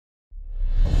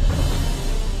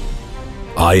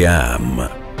I am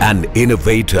an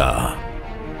innovator.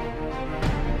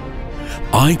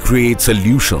 I create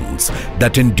solutions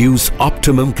that induce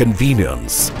optimum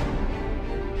convenience.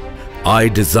 I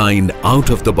design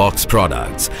out-of-the-box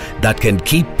products that can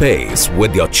keep pace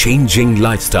with your changing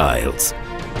lifestyles.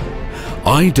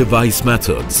 I devise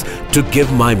methods to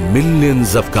give my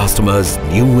millions of customers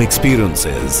new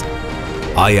experiences.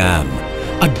 I am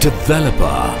a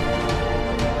developer,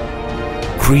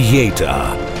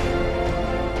 creator,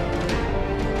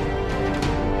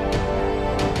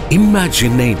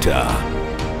 imaginator.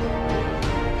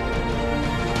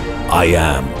 I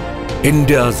am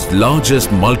India's largest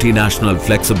multinational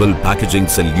flexible packaging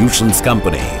solutions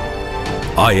company.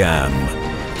 I am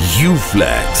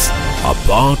Uflex, a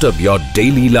part of your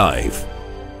daily life.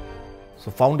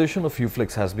 So foundation of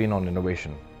Uflex has been on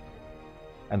innovation.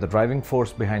 And the driving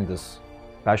force behind this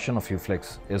passion of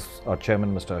Uflex is our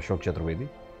chairman, Mr. Ashok Chaturvedi,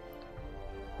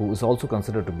 who is also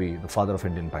considered to be the father of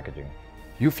Indian packaging.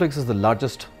 Uflex is the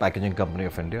largest packaging company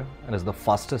of India and is the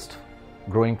fastest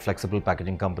growing flexible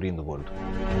packaging company in the world.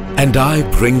 And I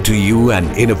bring to you an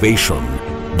innovation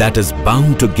that is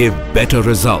bound to give better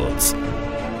results.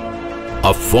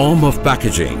 A form of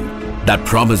packaging that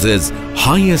promises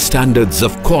higher standards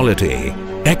of quality,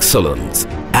 excellence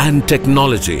and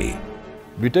technology.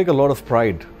 We take a lot of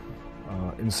pride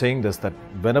in saying this, that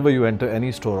whenever you enter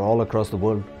any store all across the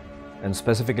world and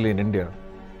specifically in India,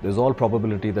 there's all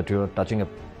probability that you're touching a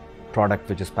product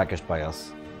which is packaged by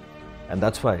us. And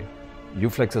that's why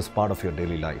Uflex is part of your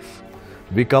daily life.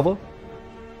 We cover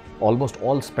almost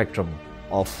all spectrum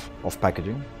of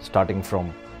packaging, starting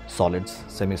from solids,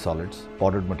 semi-solids,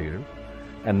 powdered material,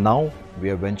 and now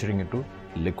we are venturing into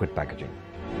liquid packaging.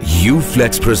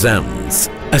 Uflex presents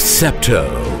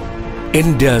Asepto,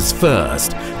 India's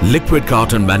first liquid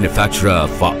carton manufacturer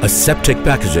for aseptic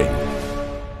packaging.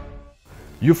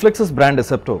 Uflex's brand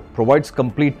Asepto provides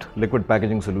complete liquid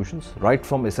packaging solutions, right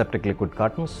from aseptic liquid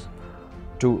cartons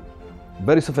to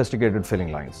very sophisticated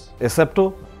filling lines.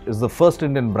 Asepto is the first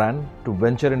Indian brand to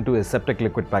venture into aseptic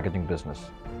liquid packaging business.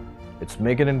 It's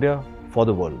made in India for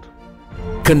the world.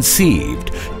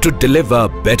 Conceived to deliver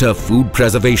better food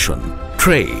preservation,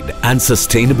 trade and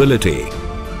sustainability,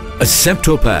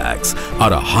 Asepto packs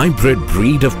are a hybrid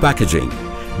breed of packaging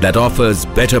that offers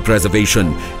better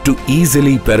preservation to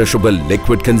easily perishable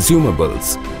liquid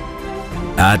consumables.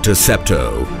 At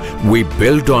Asepto, we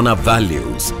build on our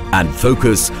values and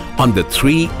focus on the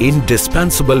three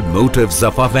indispensable motives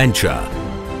of our venture: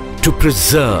 to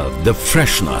preserve the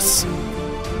freshness,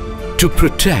 to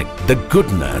protect the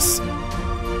goodness,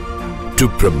 to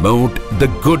promote the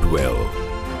goodwill.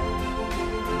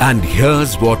 And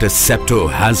here's what Asepto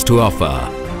has to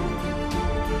offer.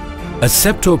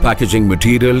 Asepto packaging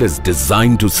material is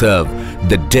designed to serve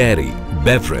the dairy,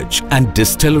 beverage and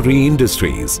distillery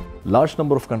industries. Large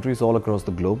number of countries all across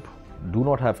the globe do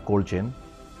not have cold chain,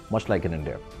 much like in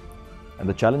India. And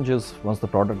the challenge is, once the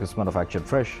product is manufactured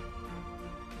fresh,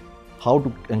 how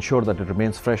to ensure that it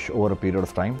remains fresh over a period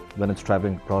of time when it's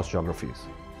traveling across geographies.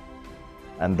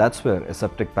 And that's where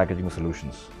aseptic packaging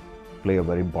solutions play a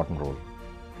very important role,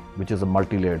 which is a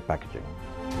multi-layered packaging.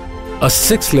 A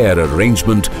 6-layer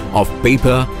arrangement of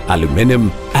paper, aluminum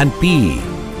and PE.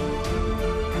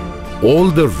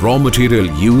 All the raw material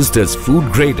used is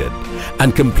food graded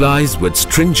and complies with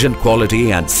stringent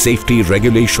quality and safety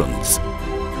regulations.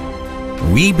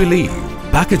 We believe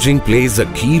packaging plays a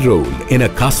key role in a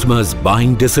customer's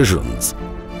buying decisions.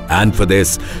 And for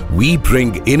this, we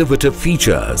bring innovative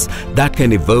features that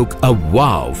can evoke a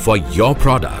wow for your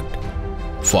product.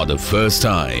 For the first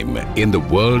time in the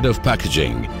world of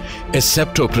packaging,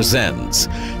 Asepto presents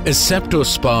Asepto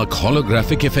Spark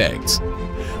Holographic Effects,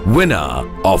 winner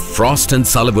of Frost &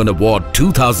 Sullivan Award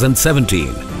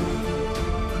 2017.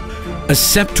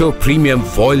 Asepto Premium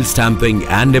Foil Stamping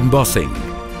and Embossing.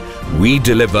 We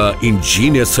deliver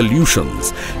ingenious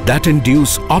solutions that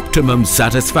induce optimum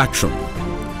satisfaction.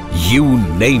 You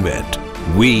name it,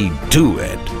 we do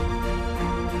it.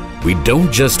 We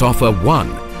don't just offer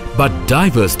one, but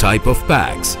diverse type of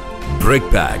packs: brick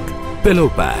pack, pillow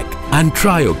pack and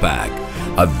trio pack,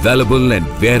 available in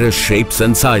various shapes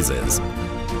and sizes.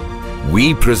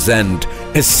 We present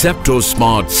Asepto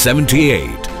Smart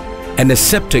 78, an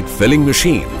aseptic filling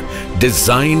machine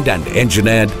designed and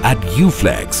engineered at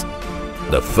Uflex,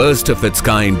 the first of its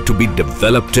kind to be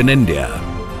developed in India.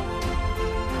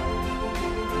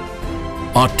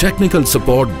 Our technical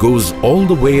support goes all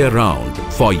the way around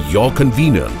for your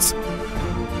convenience.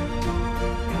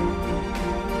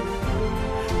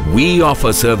 We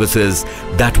offer services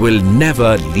that will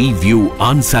never leave you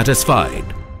unsatisfied.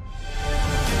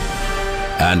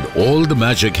 And all the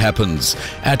magic happens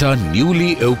at our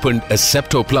newly opened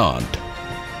Asepto plant.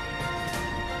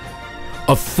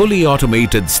 A fully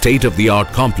automated state-of-the-art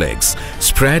complex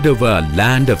spread over a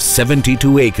land of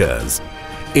 72 acres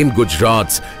in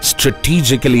Gujarat's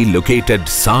strategically located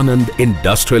Sanand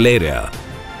industrial area.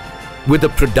 With a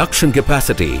production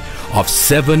capacity of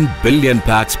 7 billion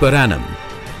packs per annum,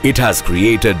 it has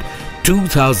created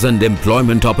 2,000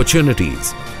 employment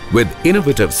opportunities with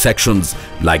innovative sections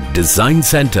like Design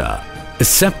Center,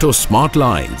 Asepto Smart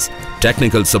Lines,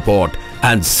 Technical Support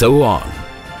and so on.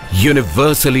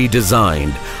 Universally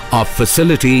designed, our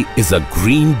facility is a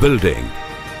green building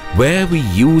where we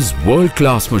use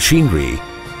world-class machinery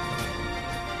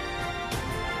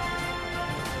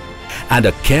and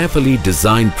a carefully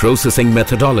designed processing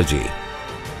methodology.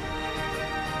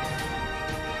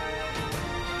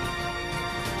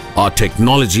 Our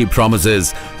technology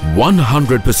promises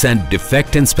 100%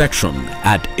 defect inspection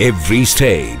at every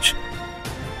stage.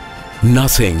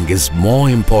 Nothing is more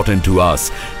important to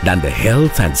us than the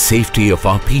health and safety of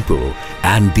our people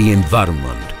and the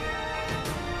environment.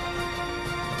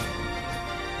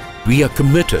 We are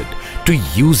committed to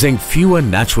using fewer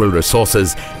natural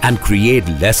resources and create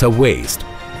lesser waste.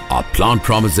 Our plant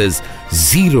promises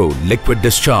zero liquid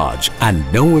discharge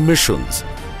and no emissions.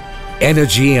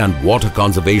 Energy and water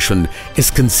conservation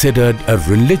is considered a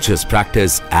religious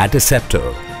practice at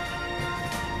Asepto.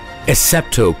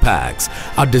 Asepto packs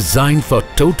are designed for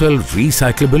total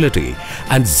recyclability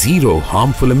and zero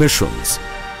harmful emissions,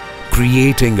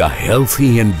 creating a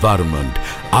healthy environment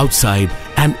outside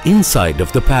and inside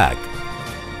of the pack,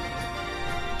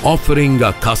 offering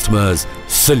our customers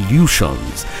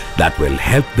solutions that will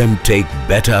help them take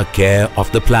better care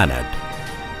of the planet.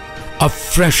 A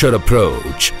fresher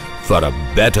approach for a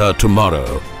better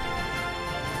tomorrow.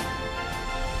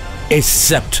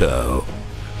 Asepto.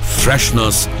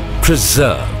 Freshness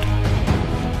preserved.